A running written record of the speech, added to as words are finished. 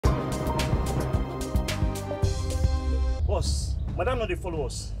Madam, no, they follow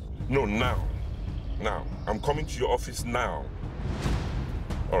us. No, now. Now. I'm coming to your office now.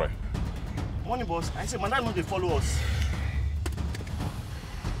 All right. Morning, boss. I said, Madam, no, they follow us.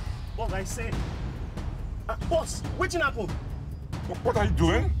 Boss, I said... boss, what's happened? What are you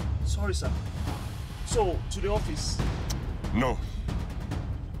doing? Sorry, sir. So, to the office? No.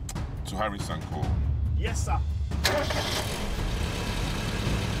 To Harris and Co. Yes, sir.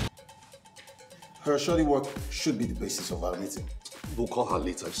 Her shoddy work should be the basis of our meeting. We'll call her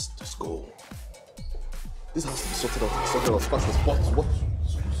later. Just go. This has to be sorted out fast as possible. What?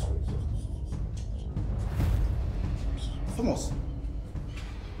 Thomas,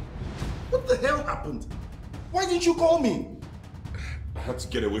 what the hell happened? Why didn't you call me? I had to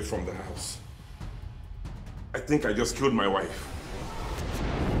get away from the house. I think I just killed my wife.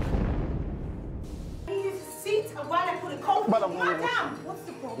 Sit while I put a coat. Madam, What's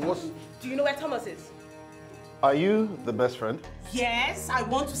the problem? Do you know where Thomas is? Are you the best friend? Yes, I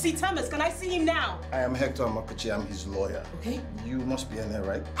want to see Thomas. Can I see him now? I am Hector Amakuchi. I'm his lawyer. Okay. You must be in there,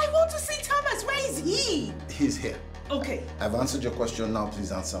 right? I want to see Thomas. Where is he? He's here. Okay. I've answered your question. Now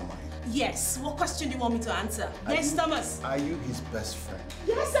please answer mine. Yes. What question do you want me to answer? Yes, Thomas. Are you his best friend?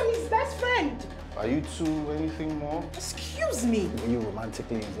 Yes, I'm his best friend. Are you two anything more? Excuse me. Were you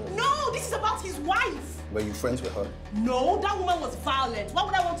romantically involved? No, this is about his wife. Were you friends with her? No, that woman was violent. Why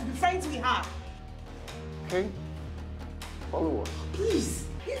would I want to be friends with her? Okay. Follow us. Please.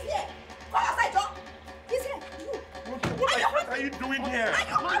 He's here. Go outside, John. He's here. What are you doing here? Are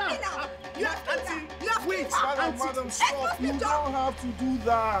you happy now? You have to. Wait, madam, stop. You don't have to do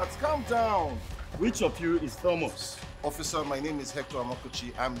that. Calm down. Which of you is Thomas? Officer, my name is Hector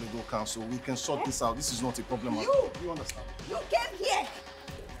Amakuchi. I'm legal counsel. We can sort this out. This is not a problem. You understand? You came here.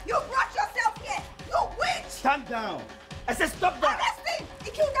 You brought yourself here. You witch. Stand down. I said stop that. Arrest him.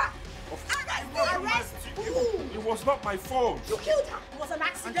 He killed her. Arrest him. It was not my fault. You killed her. It was an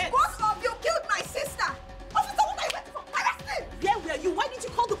accident. Both of you killed my sister. Officer, what are you waiting for? Arrest him. Where were you? Why didn't you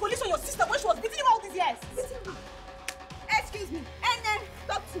call the police on your sister when she was beating him all these years? Beating who? Excuse me. And then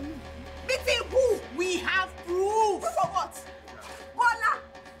talk to me. Beating who? We have proof. Proof of what? Bola,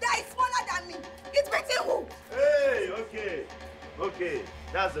 that is smaller than me. It's beating who? Hey, okay. Okay,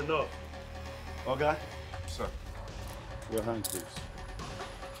 that's enough. Okay? Sir. Your hand, please.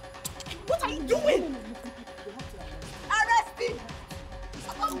 What are you doing? Arrest him.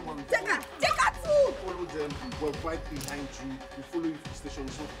 Take her too. Follow them. We're right behind you. We follow you to the station.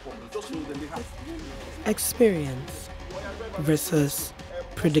 It's not a problem. Just follow them. They have Experience versus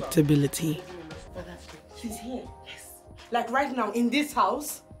predictability. She's here. Yes. Like right now in this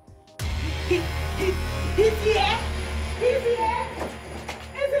house. He's here. He's here.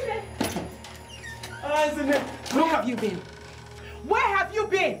 Ezinne. Ezinne. Where have you been? Where have you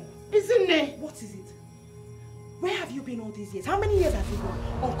been? Ezinne. What is it? Where have you been all these years? How many years have you gone?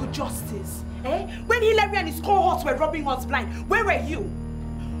 Uncle Justice. Eh? When Hillary and his cohorts were robbing us blind, where were you?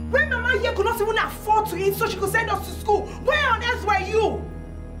 When Mama here could not even afford to eat so she could send us to school, where on earth were you?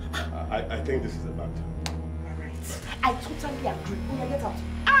 I think this is about time. Alright. I totally agree. Oh, yeah, get out.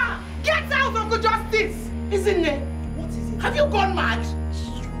 Ah! Get out, Uncle Justice! Isn't it? What is it? Have you gone mad?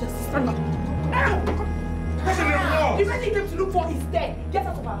 The sister. The man he came to look for is dead. Get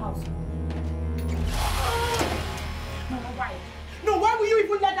out of our house. Mama, why? No, why will you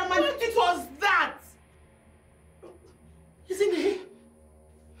even let that man? It was that! Isn't it?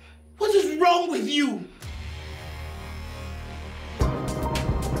 What is wrong with you?